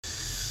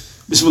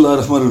Bismillah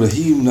ar-Rahman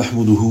ar-Rahim.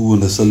 Nahmaduhu wa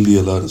nasalli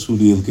ala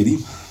Rasuli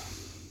al-Kareem.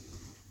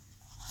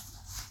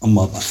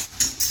 Amma ba'd.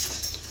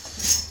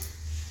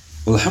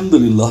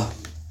 Alhamdulillah.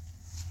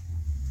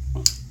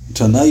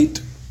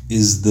 Tonight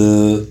is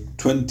the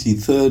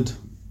 23rd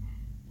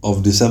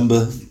of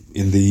December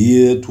in the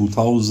year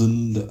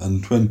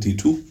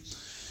 2022.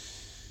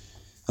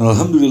 And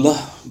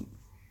Alhamdulillah,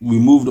 we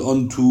moved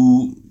on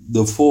to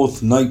the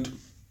fourth night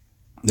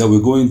that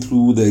we're going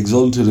through the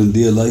exalted and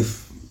dear life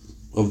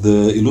of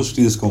the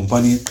illustrious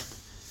companion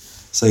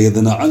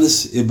Sayyidina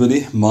Anas ibn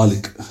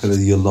Maalik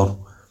radiyallahu.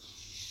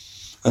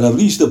 And I've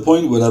reached the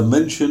point where I've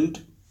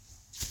mentioned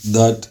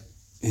that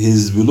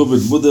his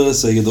beloved mother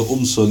Sayyida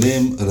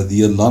Sulaim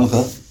radiyallahu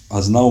anha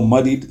has now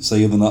married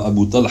Sayyidina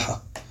Abu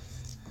Talha,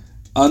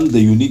 and the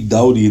unique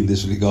dowry in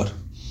this regard.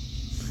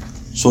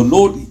 So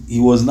note, he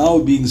was now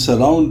being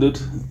surrounded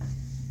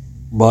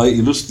by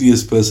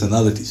illustrious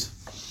personalities.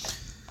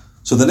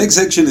 So the next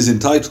section is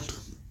entitled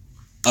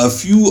a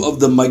few of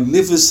the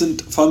magnificent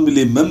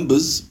family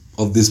members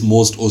of this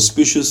most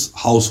auspicious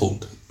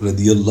household,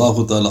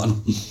 radiyallahu ta'ala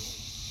anhu.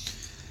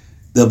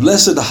 The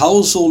blessed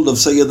household of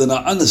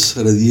Sayyidina Anas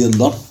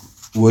radiyallahu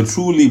were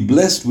truly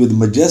blessed with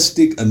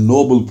majestic and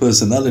noble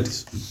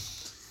personalities.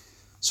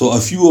 So a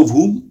few of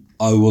whom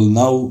I will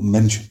now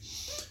mention.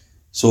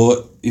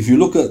 So if you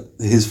look at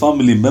his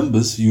family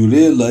members, you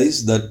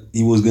realize that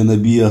he was going to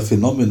be a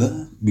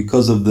phenomenon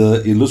because of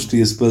the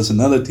illustrious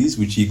personalities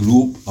which he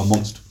grew up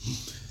amongst.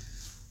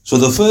 So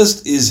the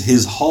first is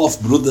his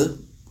half-brother,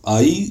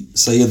 i.e.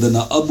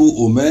 Sayyidina Aboo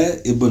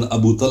Umayr ibn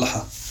Abu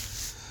Talha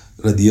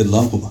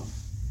radiyallahu anhu.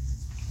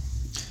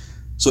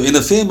 So in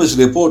a famous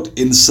report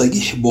in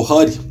Sahih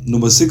Bukhari,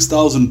 number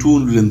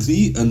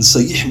 6203, and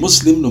Sahih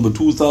Muslim, number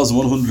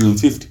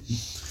 2150,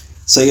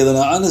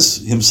 Sayyidina Anas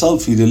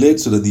himself, he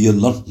relates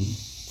radiyallahu anhu,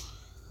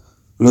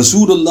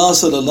 Rasulullah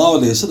sallallahu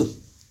alayhi wasallam,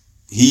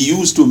 he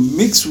used to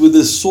mix with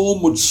us so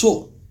much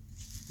so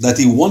that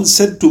he once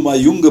said to my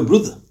younger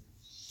brother,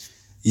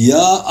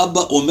 Ya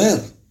Aboo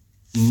Umayr,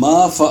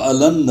 ma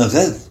fa'alan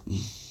ghair.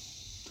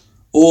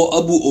 O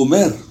Aboo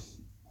Umayr,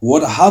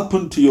 what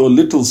happened to your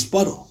little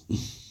sparrow?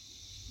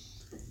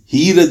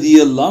 He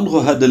radiyallahu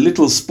anhu had a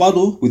little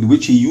sparrow with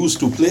which he used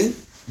to play,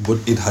 but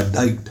it had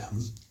died.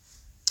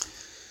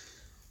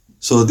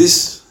 So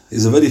this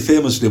is a very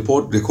famous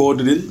report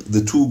recorded in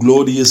the two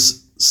glorious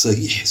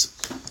Sahihs.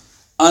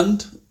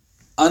 And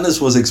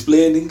Anas was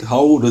explaining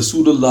how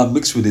Rasulullah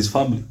mixed with his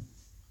family.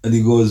 And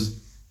he goes,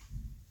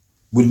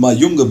 with my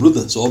younger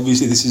brother. So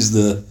obviously this is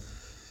the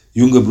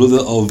younger brother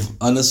of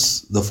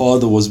Anas. The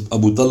father was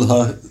Abu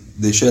Talha.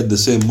 They shared the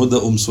same mother,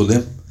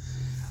 Sulaim.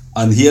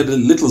 And he had a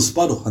little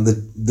sparrow, and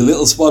the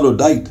little sparrow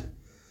died.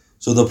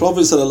 So the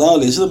Prophet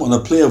ﷺ, on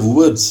a play of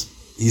words,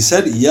 he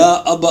said,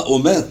 Ya Aboo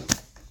Umayr,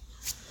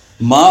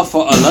 ma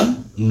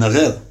fa'alan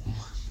ghair.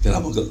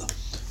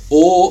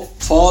 O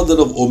father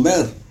of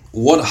Umayr,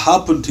 what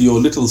happened to your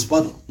little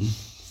sparrow?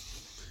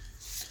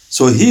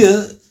 So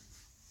here,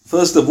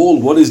 first of all,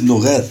 what is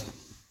nughair?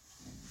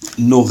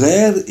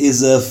 Nughair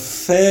is a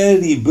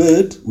fairy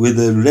bird with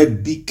a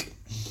red beak.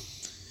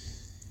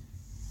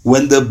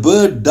 When the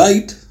bird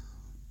died,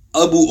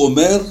 Aboo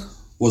Umayr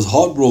was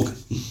heartbroken.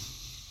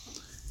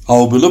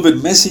 Our beloved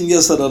Messenger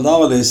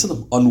sallallahu alayhi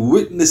wasallam, on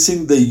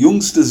witnessing the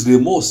youngster's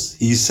remorse,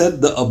 he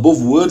said the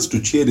above words to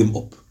cheer him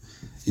up.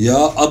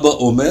 Ya Aboo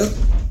Umayr,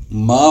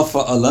 ma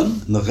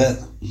fa'alan ghair.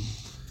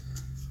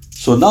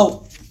 So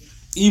now,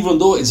 even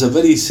though it's a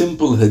very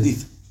simple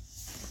hadith,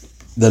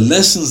 the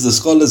lessons the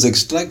scholars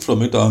extract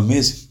from it are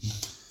amazing.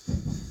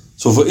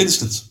 So for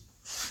instance,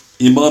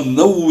 Imam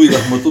Nawawi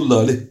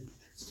rahmatullah alayh,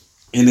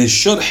 in his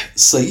Sharh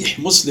Sahih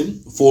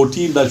Muslim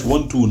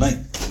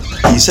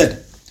 14-129, he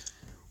said,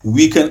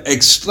 we can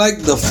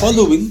extract the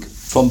following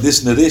from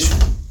this narration.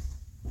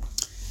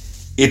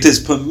 It is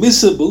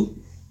permissible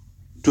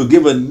to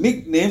give a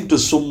nickname to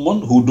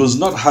someone who does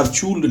not have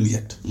children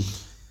yet.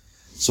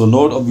 So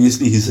note,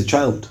 obviously he's a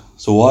child.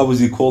 So why was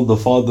he called the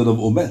father of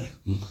Umayr?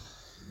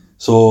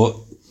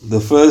 So the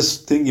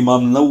first thing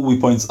Imam Nawawi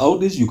points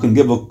out is you can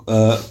give an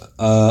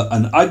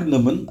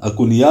agnomen, a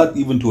kunyat,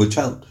 even to a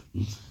child.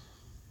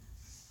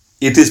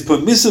 It is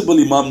permissible,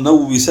 Imam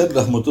Nawawi said,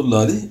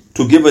 rahmatullah alayhi,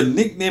 to give a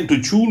nickname to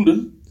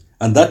children,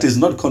 and that is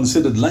not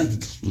considered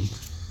lying.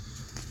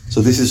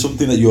 So this is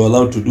something that you're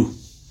allowed to do.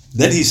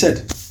 Then he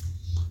said,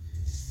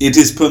 it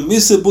is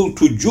permissible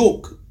to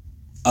joke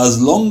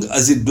as long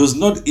as it does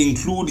not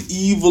include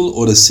evil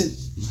or a sin.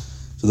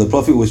 So the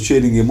Prophet was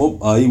cheering him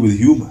up, i.e. with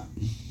humor.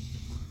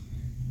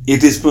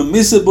 It is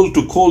permissible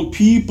to call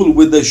people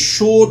with a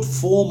short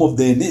form of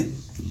their name.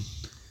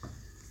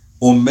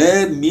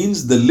 Umayr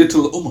means the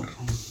little Umar.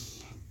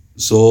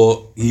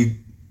 So he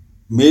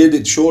made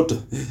it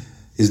shorter.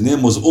 His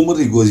name was Umar.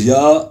 He goes,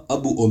 Ya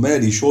Aboo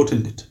Umayr, he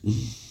shortened it.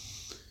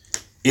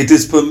 It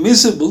is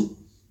permissible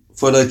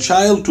for a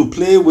child to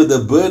play with a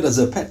bird as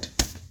a pet.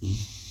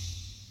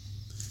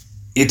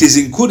 It is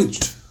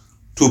encouraged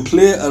to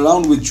play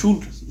around with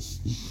children.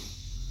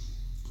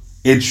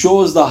 It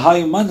shows the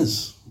high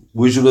manners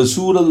which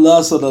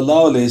Rasulullah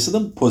sallallahu alaihi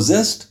wasallam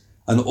possessed,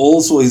 and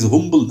also his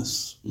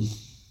humbleness.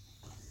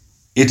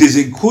 It is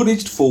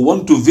encouraged for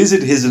one to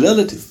visit his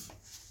relative,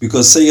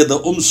 because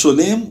Sayyidah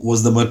Sulaim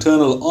was the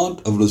maternal aunt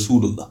of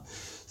Rasulullah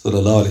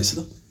sallallahu alaihi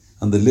wasallam,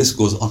 and the list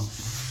goes on.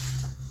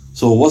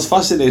 So what's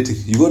fascinating,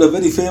 you got a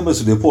very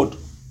famous report,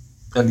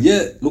 and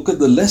look at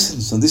the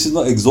lessons, and this is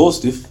not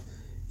exhaustive.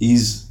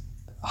 He's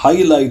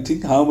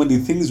highlighting how many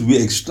things we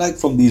extract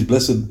from these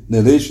blessed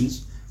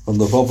narrations from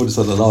the Prophet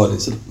sallallahu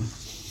alaihi wasallam.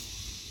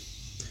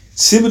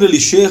 Similarly,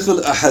 Shaykh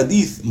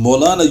al-Ahadith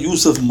Maulana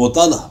Yusuf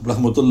Mutala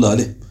rahmatullah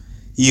alayh,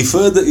 he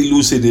further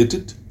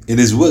elucidated in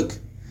his work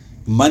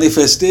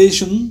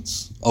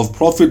Manifestations of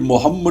Prophet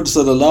Muhammad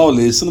sallallahu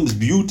alaihi wasallam's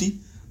beauty,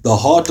 the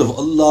heart of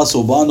Allah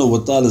subhanahu wa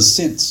ta'ala's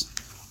saints,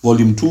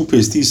 volume 2,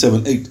 page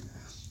 378.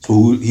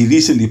 So he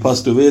recently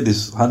passed away,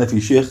 this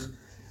Hanafi Sheikh,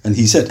 and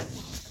he said,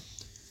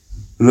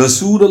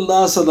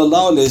 Rasulullah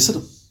sallallahu alaihi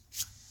wasallam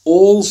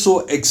also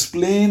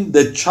explained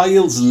the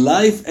child's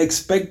life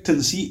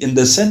expectancy in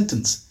the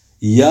sentence,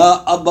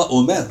 Ya Aboo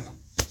Umayr,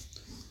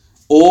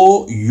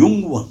 O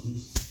young one,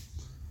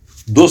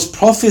 thus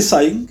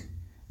prophesying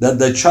that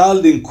the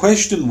child in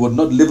question would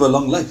not live a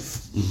long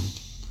life.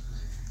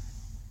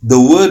 The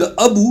word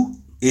Abu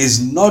is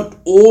not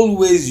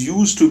always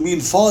used to mean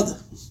father.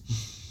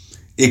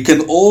 It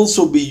can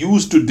also be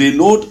used to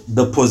denote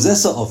the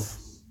possessor of.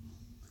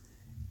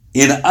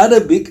 In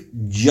Arabic,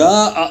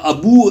 Ja'a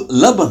Abu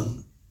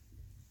Laban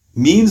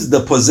means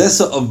the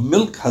possessor of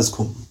milk has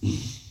come.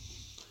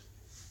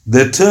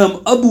 The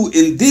term Abu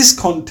in this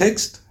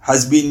context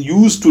has been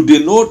used to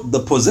denote the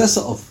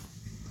possessor of.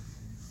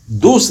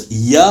 Thus,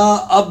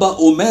 Ya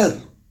Aboo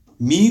Umayr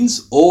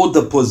means, or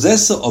the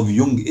possessor of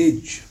young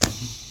age.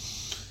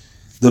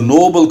 The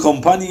noble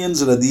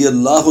companions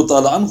radiyallahu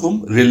ta'ala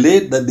anhum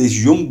relate that this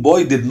young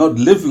boy did not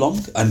live long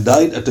and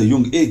died at a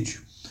young age,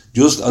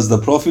 just as the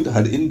Prophet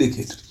had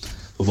indicated.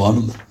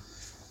 Subhanallah.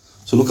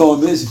 So look how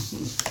amazing.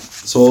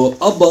 So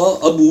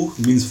Abu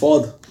means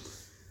father.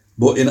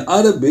 But in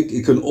Arabic,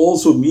 it can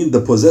also mean the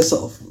possessor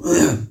of.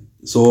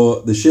 So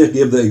the Shaykh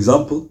gave the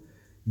example,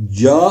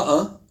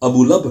 Ja'a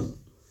Abu Laban.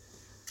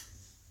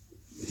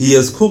 He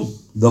has come,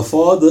 the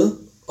father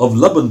of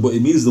Laban, but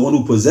it means the one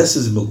who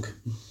possesses milk.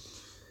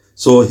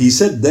 So he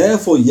said,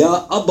 therefore,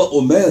 Ya Aboo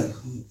Umayr,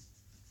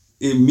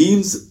 it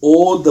means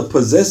or the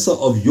possessor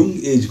of young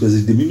age, because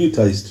it's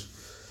diminutized,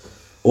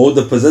 or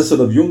the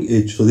possessor of young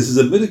age. So this is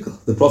a miracle.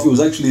 The Prophet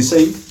was actually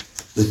saying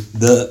that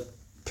the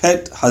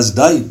pet has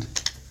died,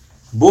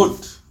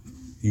 but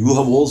you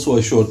have also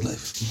a short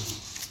life.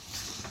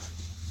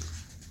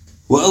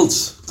 What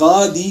else?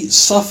 Qadi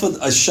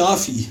Safad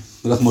al-Shafi'i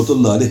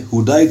rahmatullah alayh,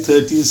 who died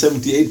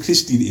 1378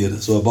 Christian era,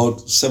 so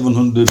about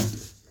 700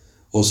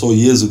 or so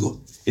years ago.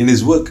 In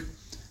his work,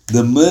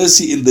 The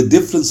Mercy in the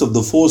Difference of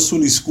the Four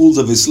Sunni Schools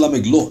of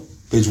Islamic Law,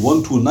 page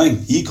 129,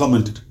 he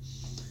commented,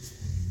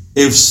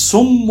 if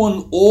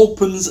someone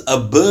opens a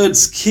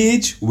bird's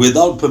cage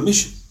without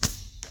permission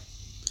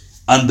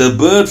and the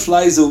bird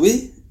flies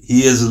away,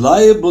 he is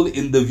liable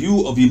in the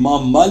view of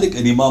Imam Maalik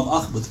and Imam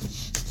Ahmad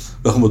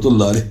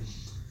rahmatullah alayh.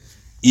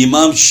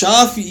 Imam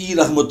Shafi'i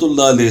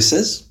rahmatullah alayh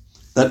says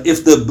that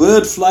if the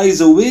bird flies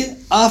away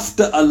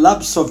after a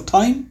lapse of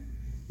time,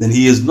 then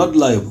he is not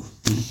liable.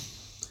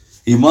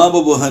 Imam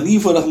Abu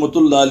Hanifa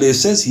rahmatullah alayh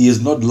says he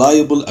is not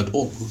liable at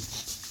all.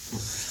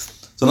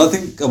 So now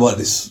think about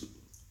this.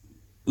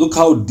 Look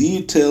how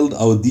detailed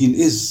our deen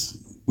is.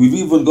 We've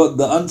even got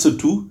the answer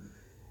to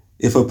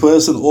if a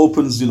person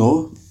opens,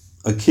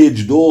 a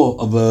cage door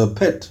of a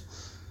pet,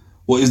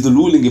 what is the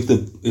ruling if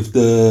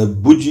the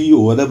budgie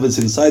or whatever is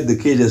inside the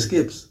cage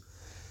escapes?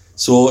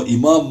 So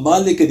Imam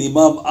Maalik and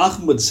Imam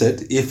Ahmad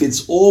said if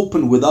it's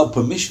open without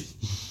permission,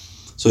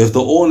 so if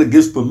the owner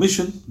gives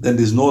permission, then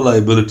there's no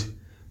liability.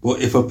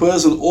 But if a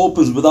person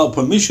opens without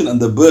permission and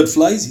the bird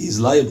flies, he's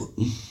liable.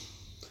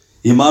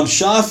 Imam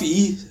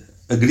Shafi'i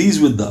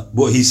agrees with that,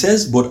 but he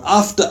says, but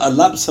after a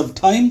lapse of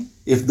time,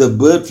 if the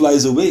bird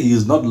flies away, he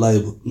is not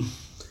liable.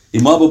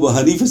 Imam Abu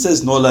Hanifa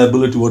says no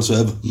liability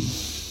whatsoever.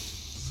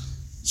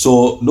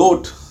 So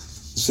note,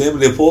 same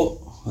report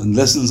and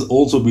lessons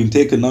also been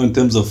taken now in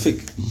terms of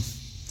fiqh.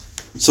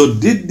 So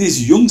did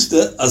this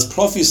youngster, as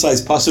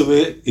prophesied, pass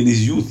away in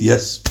his youth?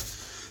 Yes.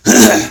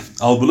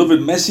 Our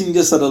beloved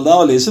Messenger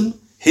sallallahu alaihi wasallam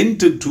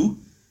hinted to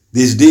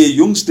this day a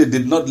youngster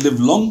did not live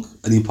long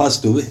and he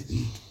passed away.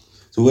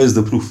 So where's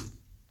the proof?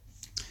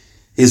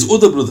 His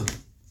other brother,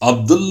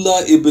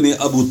 Abdullah ibn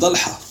Abu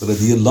Talha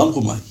radiyallahu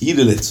anhu, he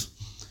relates,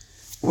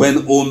 when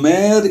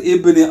Umayr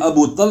ibn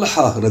Abu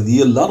Talha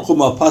radiyallahu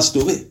anhu passed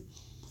away,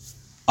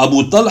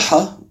 Abu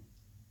Talha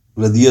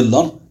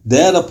radiyallahu anhu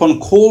thereupon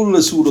called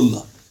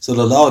Rasulullah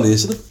sallallahu alayhi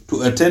wasallam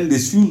to attend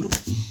his funeral.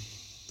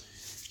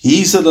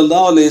 He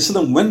sallallahu alayhi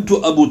wasallam went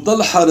to Abu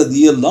Talha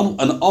radiyallahu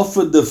anhu and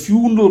offered the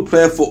funeral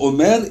prayer for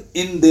Umayr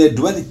in their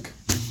dwelling.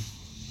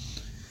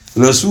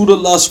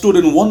 Rasulullah stood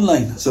in one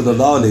line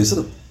sallallahu alayhi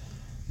wasallam.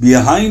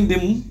 Behind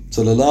him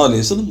sallallahu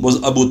alayhi wasallam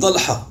was Abu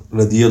Talha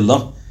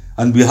radiyallahu anhu,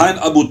 and behind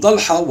Abu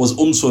Talha was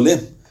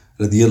Sulaim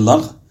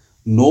radiyallahu anhu.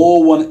 No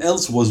one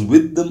else was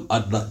with them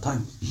at that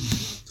time.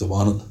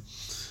 Subhanallah.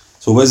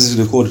 So where is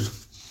this recorded?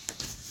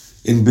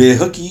 In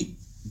Bayhaqi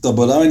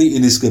Tabarani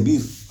in his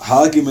Kabir,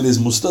 Hakim in his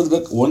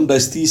Mustadrak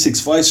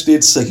 1-365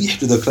 states Sahih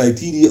to the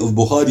criteria of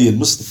Bukhari and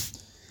Muslim.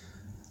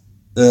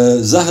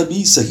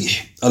 Zahabi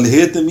Sahih.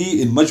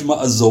 Al-Haytami in Majma'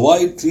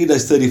 al-Zawaid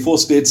 3-34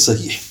 states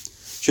Sahih.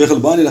 Shaykh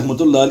al-Bani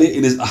rahmatullah alayh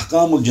in his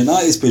Ahkam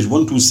al-Janaiz page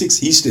 126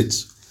 he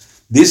states,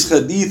 this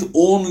hadith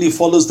only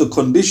follows the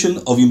condition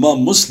of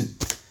Imam Muslim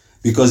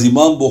because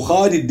Imam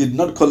Bukhari did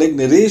not collect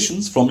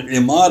narrations from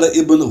Imara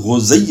ibn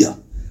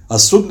Ghuzayya, a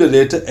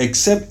sub-narrator,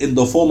 except in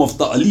the form of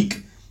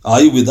ta'liq,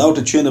 i.e. without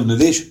a chain of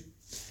narration.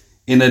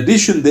 In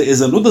addition, there is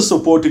another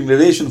supporting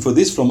narration for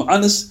this from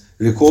Anas,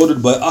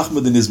 recorded by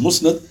Ahmad in his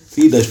Musnad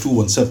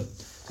 3-217.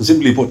 So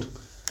simply put,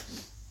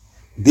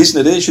 this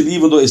narration,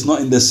 even though it's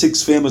not in the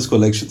 6 famous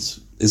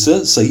collections, it's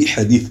a Sahih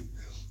hadith.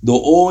 The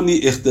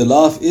only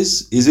ikhtilaf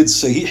is it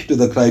Sahih to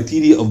the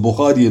criteria of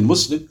Bukhari and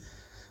Muslim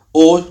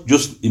or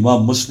just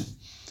Imam Muslim?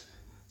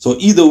 So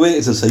either way,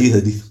 it's a Sahih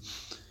hadith.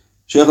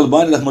 Shaykh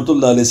al-Bani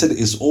rahmatullah alayhi said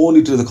it's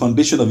only to the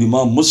condition of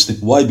Imam Muslim.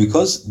 Why?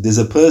 Because there's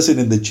a person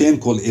in the chain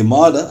called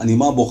Imada and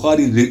Imam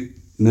Bukhari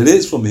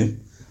narrates from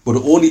him, but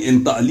only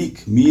in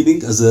ta'liq,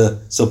 meaning as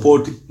a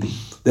supporting.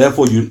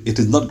 Therefore, it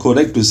is not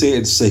correct to say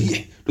it's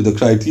Sahih to the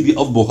criteria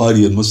of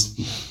Bukhari and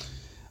Muslim.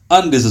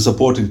 And there's a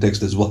supporting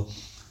text as well.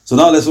 So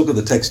now let's look at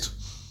the text.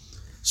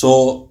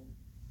 So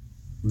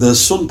the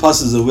son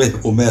passes away,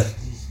 Umayr.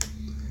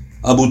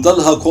 Abu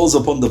Talha calls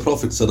upon the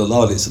Prophet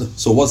sallallahu alaihi wasallam.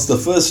 So what's the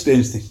first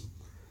strange thing?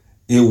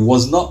 It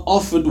was not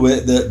offered where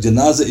the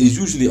janazah is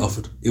usually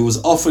offered. It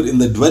was offered in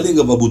the dwelling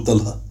of Abu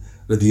Talha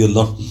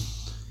radiyallahu anhu.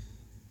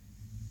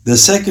 The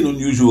second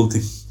unusual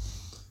thing,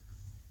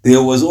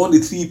 there was only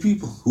 3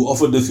 people who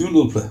offered the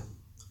funeral prayer,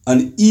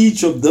 and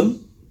each of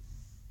them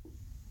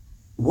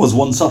was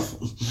one saf.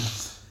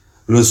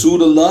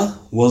 Rasulullah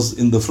was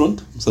in the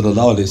front,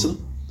 sallallahu alaihi wasallam.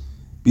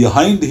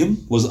 Behind him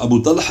was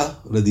Abu Talha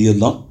radiyallahu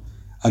anhu,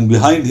 and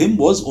behind him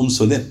was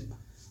Sulaim.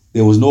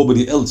 There was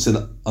nobody else, said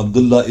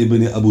Abdullah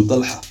ibn Abu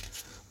Talha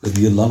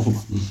radiyallahu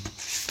anhu.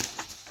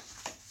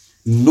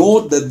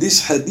 Note that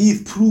this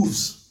hadith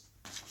proves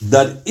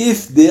that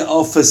if there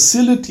are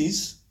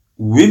facilities,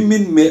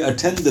 women may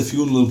attend the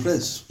funeral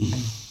prayers.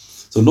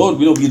 So note,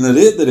 we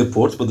narrate the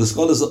reports, but the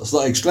scholars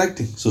start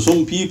extracting. So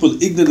some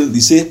people ignorantly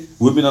say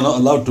women are not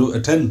allowed to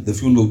attend the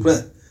funeral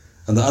prayer.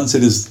 And the answer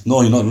is,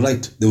 no, you're not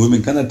right. The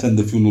women can attend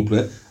the funeral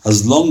prayer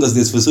as long as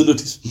there's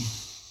facilities.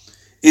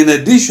 In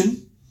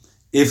addition,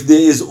 if there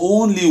is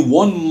only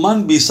one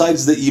man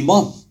besides the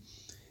imam,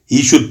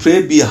 he should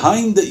pray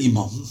behind the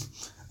imam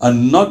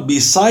and not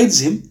besides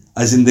him,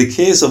 as in the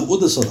case of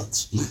other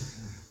salats.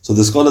 So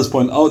the scholars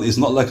point out it's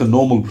not like a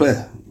normal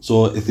prayer.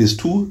 So if there's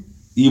 2,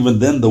 even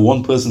then the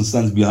one person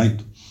stands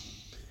behind.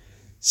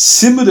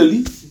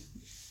 Similarly,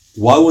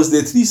 why was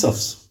there 3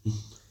 safs?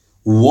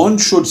 One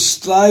should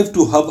strive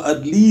to have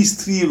at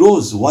least 3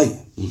 rows.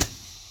 Why?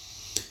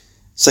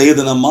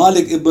 Sayyidina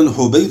Maalik ibn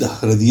Hubaydah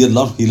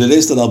radiyallahu anhu, he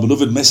relates that our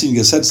beloved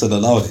Messenger said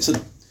sallallahu alayhi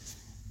wasallam,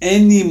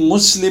 any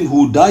Muslim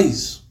who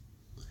dies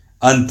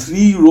and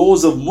 3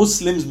 rows of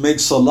Muslims make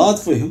salat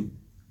for him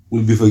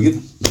will be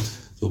forgiven.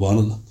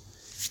 Subhanallah.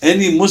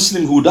 Any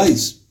Muslim who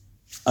dies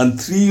and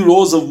 3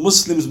 rows of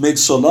Muslims make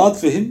salat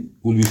for him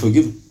will be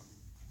forgiven.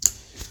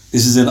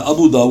 This is in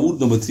Abu Dawood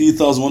number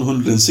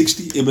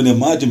 3160, Ibn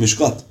Majah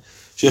Mishkat.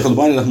 Shaykh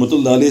al-Bani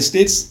rahmatullah alayhi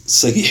states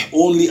Sahih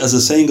only as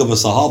a saying of a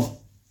Sahaba,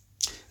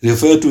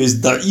 referred to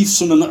as Da'if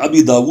Sunan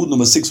Abi Dawood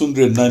number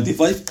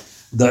 695,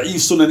 Da'if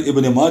Sunan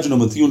Ibn Majah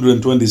number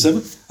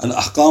 327, and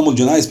Ahkam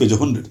al-Janaiz page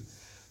 100.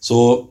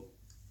 So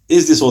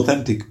is this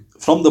authentic?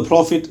 From the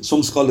Prophet,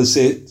 some scholars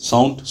say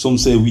sound, some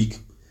say weak.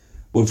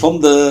 But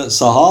from the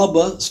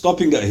Sahaba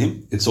stopping at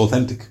him, it's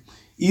authentic.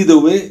 Either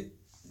way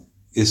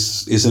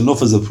is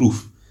enough as a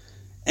proof.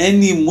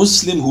 Any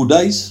Muslim who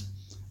dies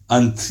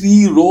and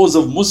 3 rows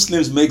of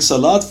Muslims make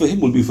salat for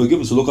him will be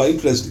forgiven. So look how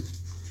interesting.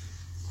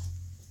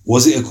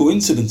 Was it a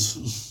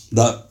coincidence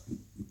that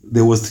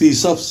there was 3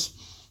 safs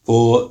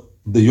for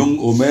the young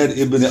Umayr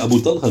ibn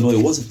Abu Talha? No,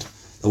 it wasn't.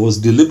 That was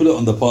deliberate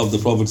on the part of the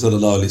Prophet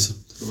sallallahu alaihi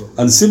wasallam.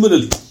 And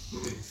similarly,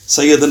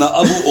 Sayyidina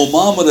Aboo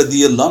Umayr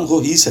radiyallahu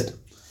anhu, he said,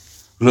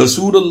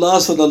 Rasulullah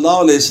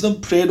sallallahu alayhi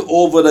wasallam prayed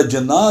over a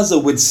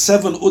janazah with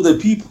 7 other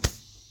people.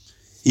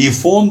 He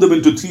formed them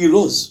into 3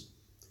 rows.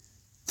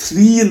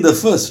 3 in the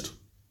first,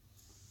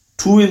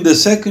 2 in the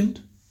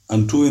second,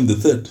 and 2 in the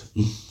third.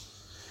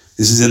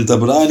 This is in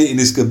Tabrani in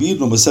his Kabir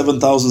number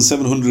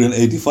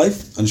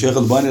 7785, and Shaykh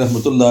al-Bani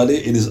rahmatullah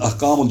alayhi in his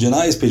Ahkam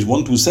al-Janaiz page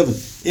 127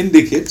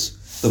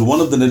 indicates that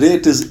one of the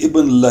narrators,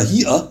 Ibn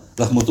Lahi'a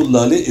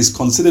rahmatullah alayhi, is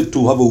considered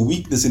to have a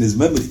weakness in his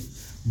memory.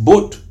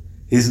 But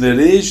his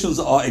narrations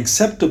are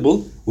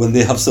acceptable when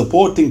they have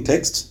supporting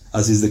texts,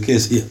 as is the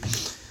case here.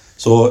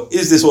 So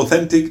is this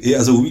authentic? He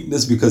has a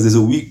weakness because there's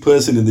a weak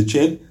person in the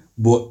chain.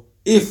 But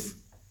if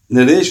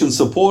narration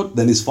support,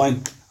 then it's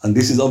fine. And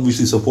this is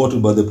obviously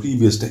supported by the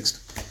previous text.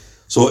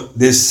 So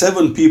there's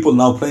 7 people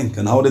now praying.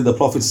 And how did the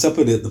Prophet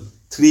separate them?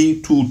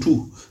 3, 2,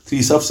 2.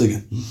 3 safs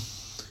again.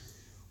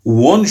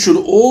 One should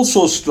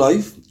also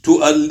strive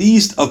to at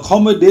least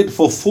accommodate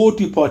for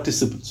 40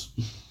 participants.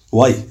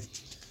 Why?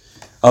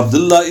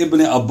 Abdullah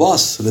ibn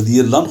Abbas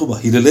radiyallahu anhu,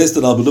 he relates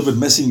that our beloved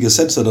messenger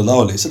said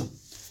sallallahu alayhi wasallam,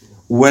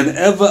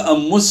 whenever a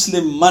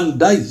Muslim man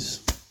dies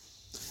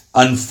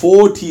and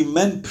 40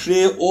 men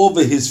pray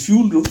over his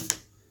funeral,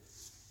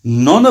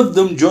 none of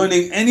them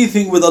joining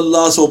anything with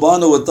Allah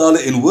subhanahu wa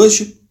ta'ala in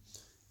worship,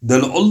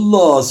 then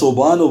Allah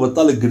subhanahu wa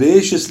ta'ala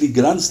graciously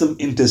grants them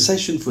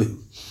intercession for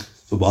him.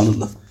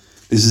 Subhanallah.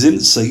 This is in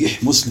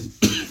Sahih Muslim.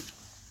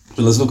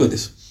 So let's look at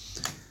this.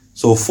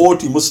 So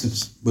 40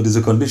 Muslims, but there's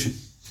a condition.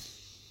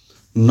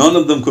 None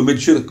of them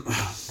commit shirk.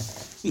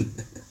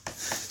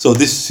 So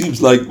this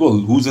seems like, well,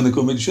 who's going to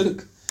commit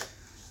shirk?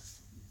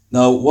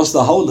 Now, what's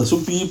the hawla?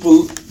 Some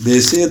people, they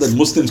say that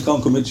Muslims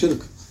can't commit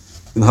shirk.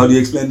 And how do you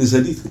explain this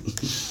hadith?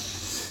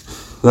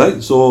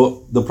 Right?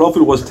 So the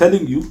Prophet was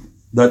telling you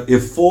that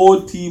if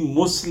 40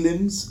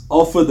 Muslims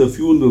offer the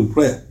funeral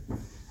prayer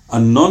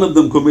and none of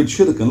them commit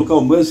shirk, and look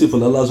how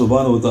merciful Allah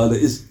subhanahu wa ta'ala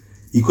is,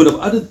 He could have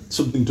added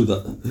something to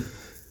that.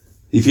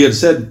 If He had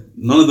said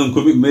none of them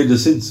commit major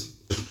sins,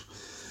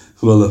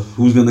 well,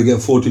 who's going to get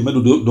 40 men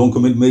who don't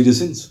commit major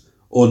sins?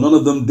 Or none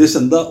of them this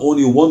and that,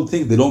 only one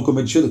thing, they don't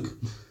commit shirk.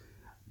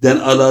 Then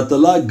Allah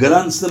Ta'ala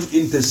grants them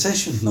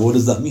intercession. Now what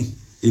does that mean?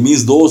 It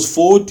means those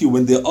 40,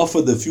 when they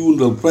offer the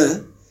funeral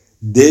prayer,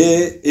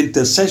 their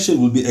intercession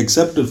will be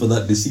accepted for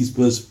that deceased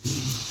person.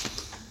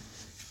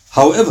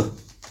 However,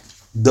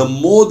 the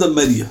more the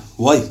merrier.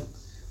 Why?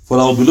 For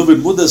our beloved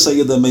mother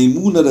Sayyida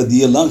Maymuna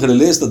radiyallahu anha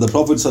relates that the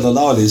Prophet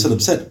sallallahu alayhi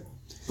wasallam said,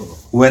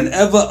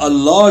 whenever a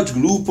large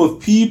group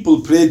of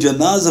people pray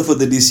janazah for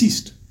the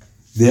deceased,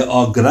 they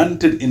are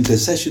granted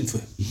intercession for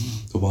him.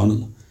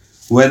 Subhanallah.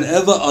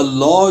 Whenever a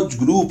large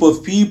group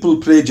of people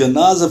pray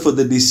janazah for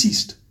the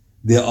deceased,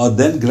 they are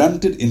then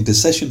granted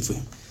intercession for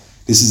him.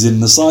 This is in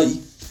Nasa'i.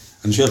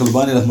 And Shaykh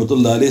al-Albani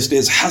rahmatullah alayhi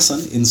states Hasan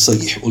in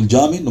Sahih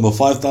al-Jami, number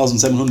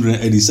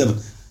 5787.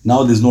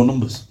 Now there's no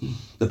numbers.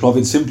 The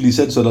Prophet simply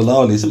said,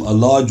 sallallahu alayhi wa sallam, a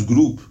large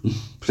group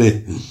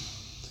pray.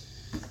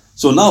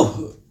 So now,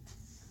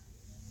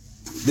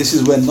 this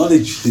is where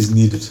knowledge is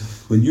needed.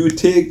 When you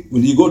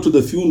go to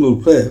the funeral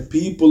prayer,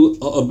 people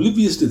are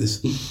oblivious to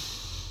this.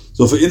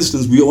 So for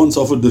instance, we once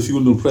offered the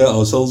funeral prayer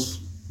ourselves.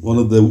 One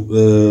of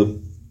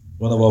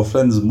our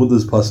friends'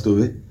 mothers passed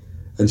away,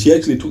 and she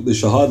actually took the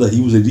shahada.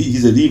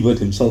 He's a revert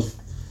himself,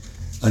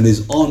 and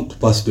his aunt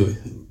passed away,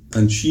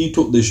 and she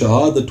took the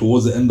shahada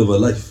towards the end of her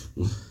life.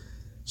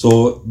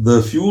 So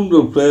the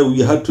funeral prayer,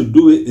 we had to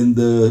do it in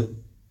the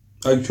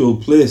actual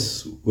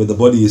place where the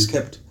body is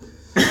kept,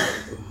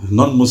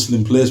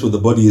 non-Muslim place where the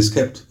body is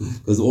kept,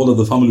 because all of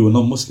the family were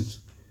non-Muslims.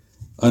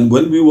 And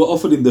when we were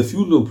offering the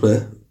funeral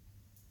prayer,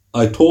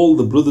 I told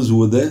the brothers who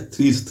were there,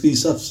 three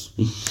safs.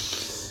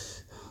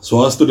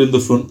 So I stood in the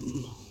front,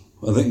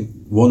 I think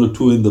one or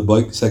two in the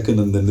back, second,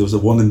 and then there was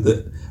one in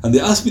the, and they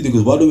asked me, they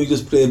goes, why don't we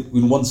just pray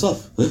in one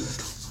saf?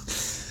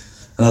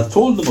 And I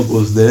told them,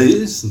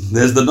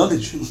 there's the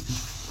knowledge.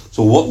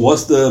 So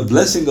what's the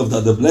blessing of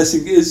that? The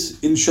blessing is,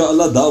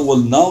 inshallah, that will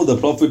now, the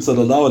Prophet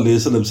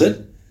ﷺ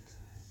said,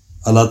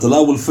 Allah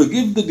Ta'ala will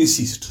forgive the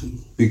deceased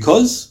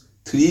because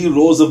 3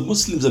 rows of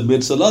Muslims have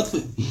made salat for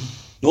him.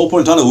 No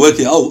point trying to work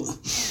it out.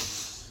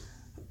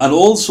 And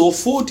also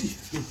 40.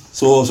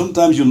 So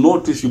sometimes you'll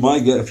notice you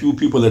might get a few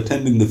people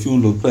attending the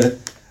funeral prayer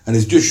and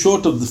it's just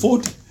short of the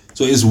 40.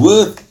 So it's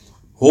worth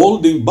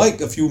holding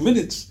back a few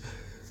minutes.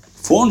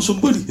 Phone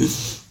somebody.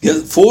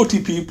 Get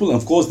 40 people, and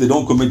of course they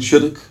don't commit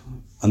shirk.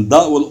 And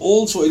that will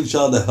also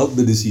inshallah help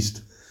the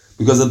deceased.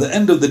 Because at the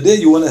end of the day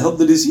you want to help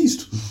the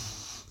deceased.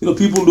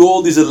 People do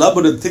all these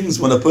elaborate things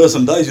when a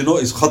person dies,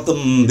 it's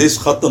khatam this,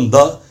 khatam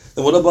that.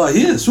 Then what about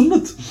here?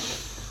 Sunnat.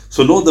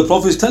 So no, the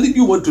Prophet is telling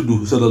you what to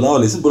do, sallallahu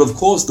alayhi wa sallam. But of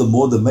course, the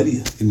more the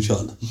merrier,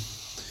 inshallah.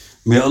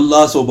 May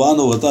Allah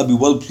subhanahu wa ta'ala be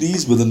well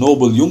pleased with the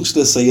noble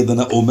youngster,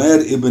 Sayyidina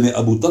Umayr ibn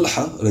Abu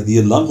Talha,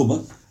 radiyallahu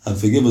anhu, and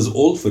forgive us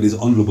all for his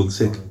honorable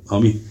sake.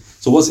 Ameen.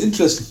 So what's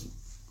interesting?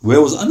 Where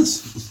was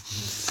Anas?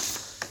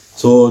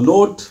 So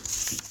note,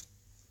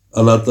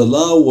 Allah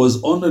Ta'ala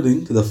was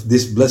honoring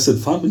this blessed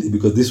family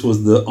because this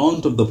was the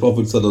aunt of the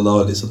Prophet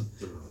sallallahu alayhi wa sallam.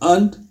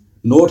 And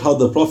note how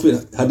the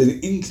Prophet had an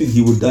inkling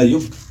he would die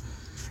young.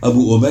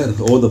 Aboo Umayr,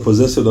 or the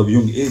possessor of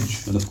young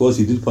age. And of course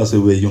he did pass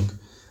away young.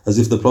 As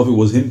if the Prophet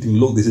was hinting,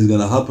 look, this is going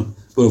to happen.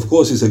 But of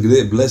course it's a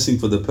great blessing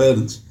for the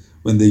parents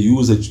when they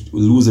lose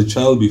a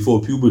child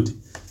before puberty.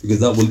 Because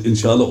that will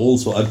inshallah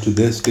also add to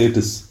their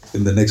status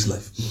in the next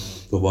life.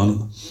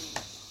 Subhanallah.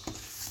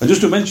 And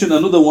just to mention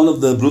another one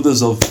of the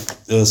brothers of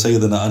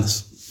Sayyidina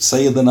Anas.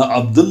 Sayyidina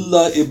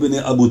Abdullah ibn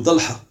Abu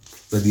Talha,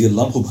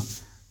 radiyallahu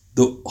anhu,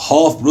 the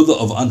half brother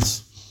of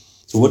Anas.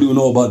 So what do you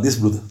know about this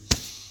brother?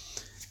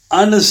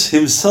 Anas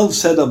himself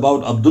said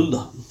about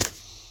Abdullah,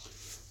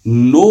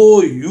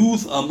 no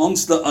youth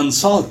amongst the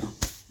Ansar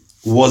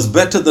was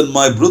better than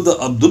my brother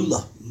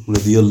Abdullah,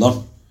 radiyallahu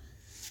anhu.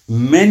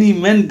 Many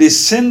men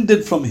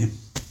descended from him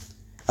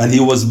and he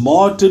was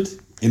martyred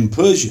in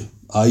Persia,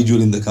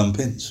 during the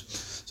campaigns.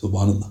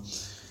 Subhanallah.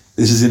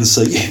 This is in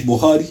Sahih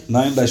Bukhari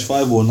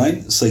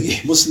 9-509,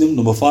 Sahih Muslim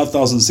number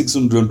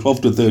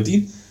 5612 to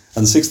 13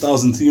 and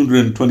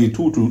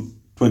 6322 to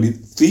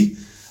 23,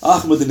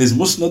 Ahmad in his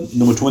Musnad,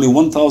 number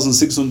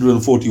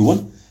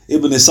 21,641.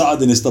 Ibn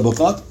Sa'ad in his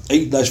Tabaqat,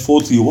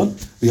 8-431.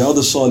 Riyadh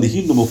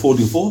al-Salihin, number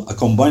 44, a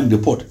combined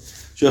report.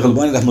 Shaykh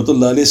al-Bani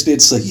rahmatullah alayhi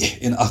states Sahih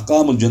in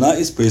Ahkam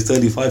al-Janaiz, page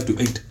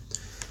 35-8.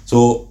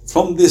 So,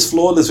 from this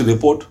flawless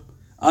report,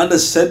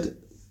 Anas said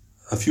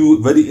a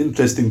few very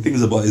interesting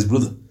things about his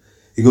brother.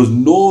 He goes,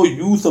 no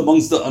youth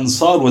amongst the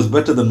Ansar was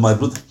better than my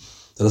brother.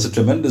 That's a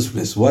tremendous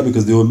place. Why?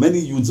 Because there were many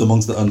youths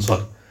amongst the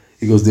Ansar.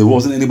 He goes, there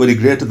wasn't anybody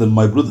greater than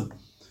my brother.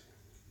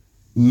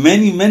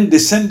 Many men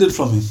descended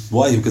from him.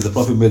 Why? Because the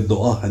Prophet made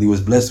dua and he was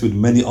blessed with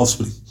many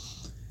offspring.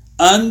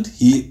 And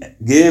he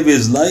gave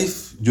his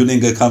life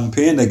during a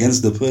campaign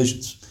against the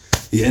Persians.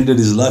 He ended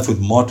his life with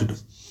martyrdom.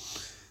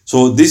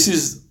 So this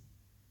is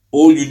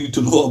all you need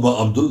to know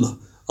about Abdullah.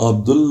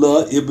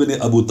 Abdullah ibn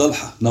Abu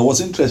Talha. Now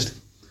what's interesting?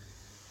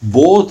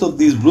 Both of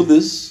these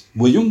brothers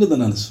were younger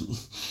than Anas.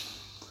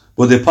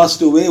 But they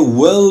passed away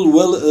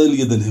well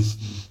earlier than him.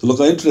 So look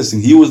how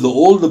interesting. He was the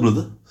older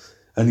brother.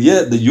 And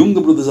yet the younger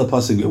brothers are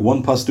passing away.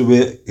 One passed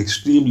away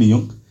extremely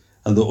young.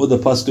 And the other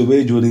passed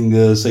away during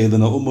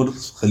Sayyidina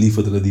Umar's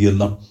Khalifa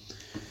radiyallahu.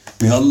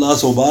 May Allah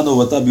subhanahu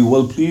wa ta'ala be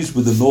well pleased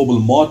with the noble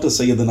martyr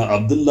Sayyidina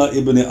Abdullah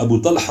ibn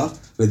Abu Talha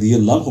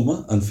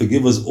radiyallahu and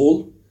forgive us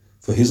all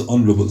for his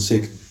honorable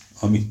sake.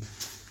 Ameen.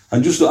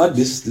 And just to add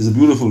this, there's a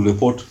beautiful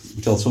report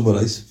which I'll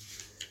summarize.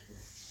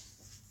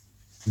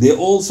 They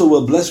also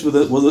were blessed with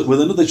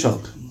another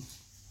child.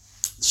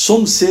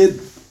 Some said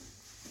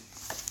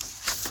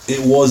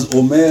it was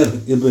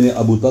Umayr ibn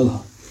Abu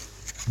Talha,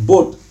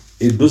 but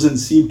it doesn't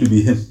seem to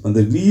be him. And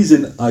the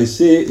reason I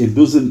say it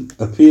doesn't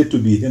appear to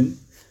be him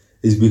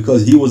is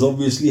because he was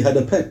obviously had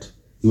a pet.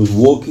 He was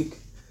walking.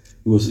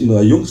 He was,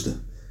 a youngster.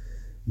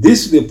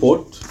 This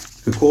report,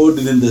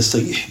 recorded in the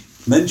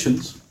Sahih,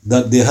 mentions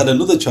that they had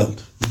another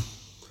child.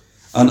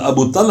 And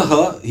Abu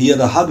Talha, he had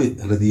a habit,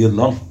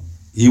 radiyallahu.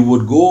 He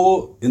would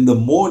go in the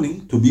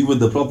morning to be with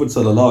the Prophet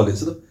sallallahu alaihi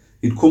wasallam.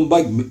 He'd come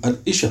back at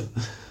Isha.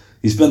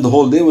 He spent the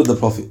whole day with the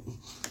Prophet.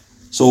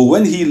 So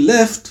when he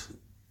left,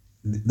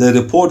 the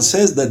report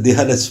says that they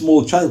had a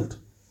small child,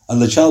 and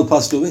the child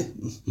passed away.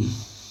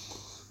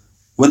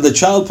 When the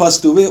child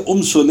passed away,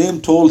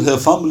 Sulaim told her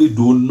family,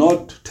 do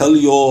not tell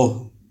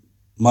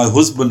my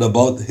husband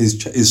about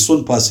his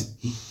son passing.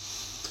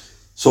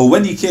 So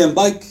when he came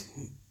back,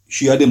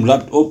 she had him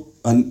wrapped up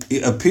and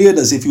it appeared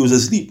as if he was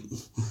asleep.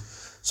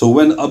 So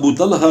when Abu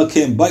Talha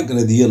came back,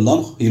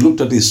 radiyallahu, he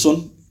looked at his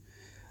son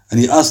and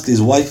he asked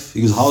his wife,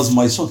 he goes, how's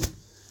my son?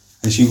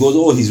 And she goes,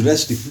 oh, he's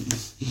resting.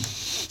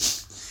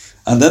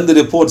 And then the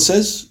report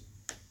says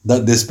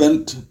that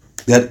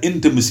they had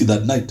intimacy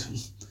that night.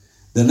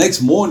 The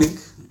next morning,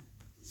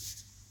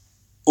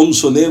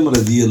 Sulaim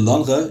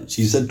radiyallahu,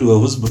 she said to her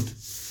husband,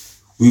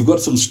 we've got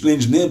some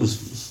strange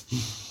neighbors.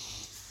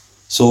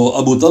 So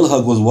Abu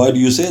Talha goes, why do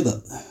you say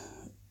that?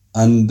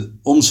 And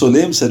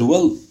Sulaim said,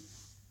 well,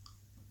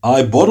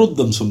 I borrowed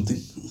them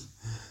something.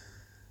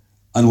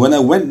 And when I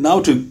went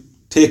now to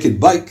take it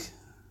back,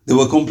 they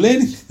were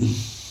complaining.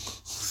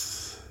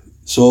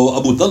 So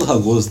Abu Talha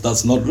goes,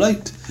 that's not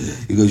right.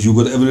 He goes, you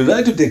got every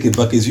right to take it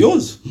back, it's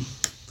yours.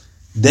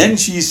 Then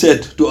she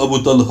said to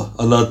Abu Talha,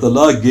 Allah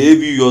Ta'ala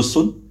gave you your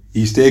son,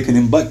 he's taken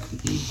him back.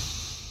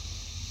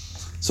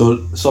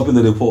 So stopping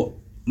the report,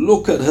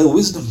 look at her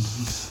wisdom.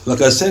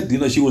 Like I said,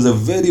 she was a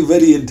very,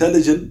 very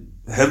intelligent,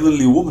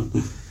 heavenly woman.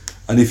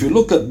 And if you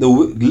look at the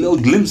little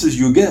glimpses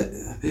you get,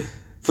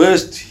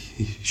 first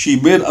she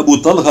made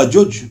Abu Talha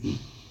judge.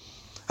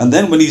 And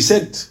then when he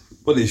said,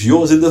 well, it's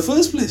yours in the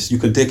first place, you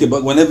can take it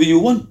back whenever you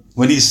want.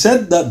 When he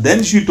said that,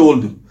 then she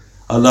told him,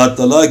 Allah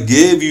Ta'ala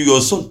gave you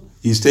your son,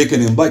 he's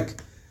taken him back.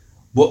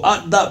 But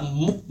at that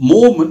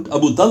moment,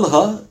 Abu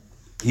Talha,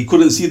 he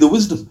couldn't see the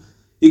wisdom.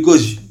 He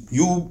goes,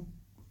 you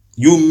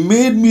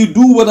made me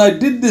do what I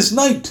did this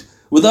night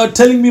without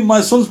telling me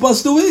my son's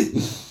passed away.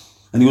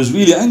 And he was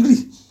really angry.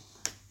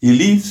 He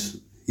leaves,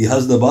 he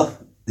has the bath,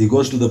 he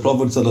goes to the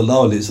Prophet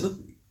ﷺ,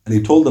 and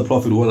he told the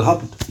Prophet what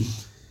happened.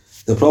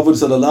 The Prophet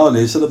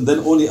ﷺ then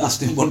only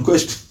asked him one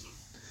question.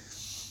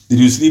 Did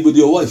you sleep with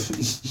your wife?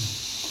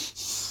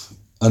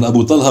 And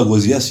Abu Talha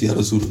goes, yes, Ya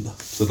Rasulullah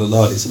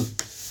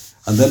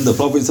ﷺ. And then the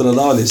Prophet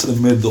ﷺ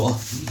made dua.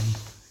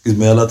 He said,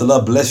 may Allah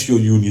Ta'ala bless your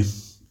union.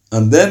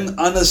 And then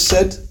Anas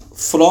said,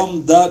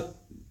 from that,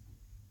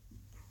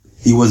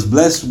 he was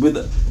blessed with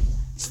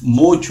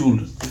more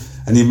children.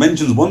 And he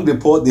mentions one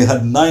report, they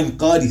had 9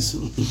 qadis.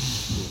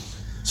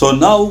 So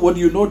now what do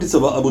you notice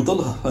about Abu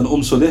Talha and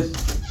Sulaim?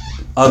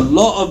 A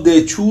lot of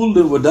their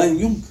children were dying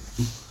young.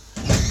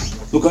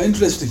 Look how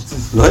interesting,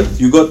 right?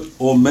 You got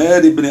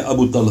Umayr ibn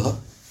Abu Talha.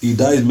 He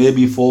dies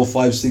maybe 4,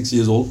 5, 6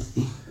 years old.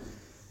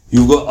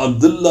 You've got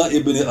Abdullah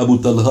ibn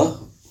Abu Talha,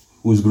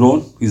 who's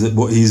grown. He's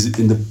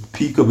in the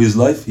peak of his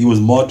life. He was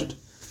martyred.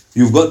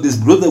 You've got this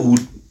brother who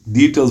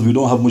details we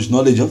don't have much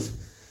knowledge of.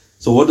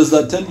 So what does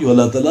that tell you?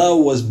 Allah Ta'ala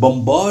was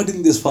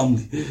bombarding this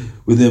family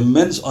with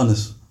immense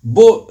honors.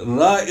 But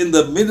right in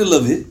the middle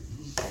of it,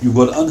 you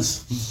got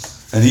Anas.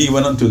 And he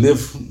went on to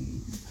live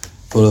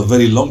for a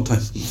very long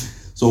time.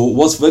 So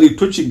what's very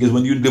touching is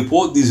when you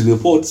report these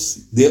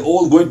reports, they're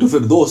all going to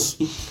Firdaus.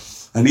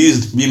 And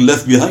he's been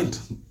left behind,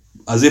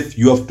 as if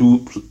you have to,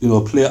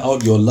 play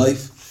out your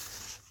life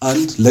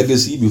and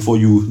legacy before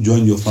you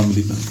join your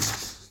family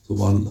members.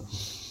 Subhanallah.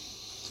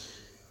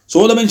 So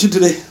what I mentioned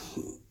today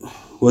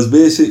was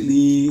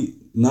basically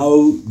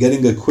now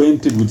getting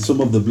acquainted with some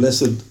of the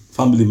blessed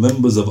family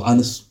members of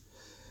Anas.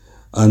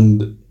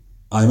 And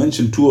I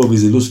mentioned two of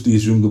his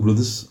illustrious younger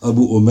brothers,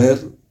 Aboo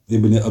Umayr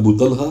ibn Abu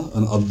Talha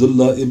and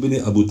Abdullah ibn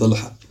Abu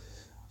Talha.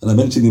 And I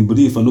mentioned in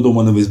brief another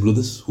one of his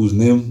brothers whose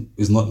name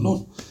is not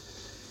known.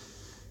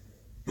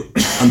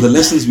 And the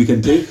lessons we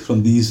can take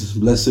from these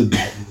blessed,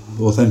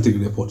 authentic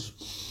reports.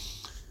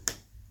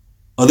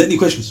 Are there any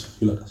questions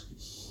you'd like to ask?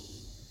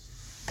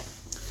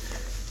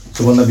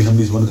 سبحان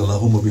بحمده سبحانك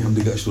اللهم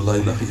وبحمدك أشهد أن لا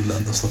إله إلا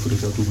أنت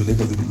أستغفرك وأتوب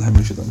إليك أعوذ بالله من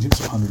الشيطان الرجيم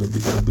سبحان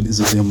ربك رب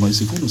العزة عما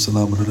يصفون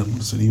وسلام على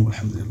المرسلين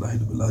والحمد لله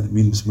رب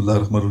العالمين بسم الله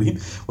الرحمن الرحيم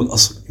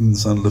والعصر إن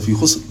الإنسان لفي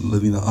خسر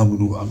الذين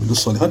آمنوا وعملوا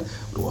الصالحات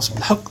وتواصوا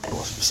بالحق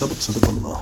وتواصوا بالصبر صدق الله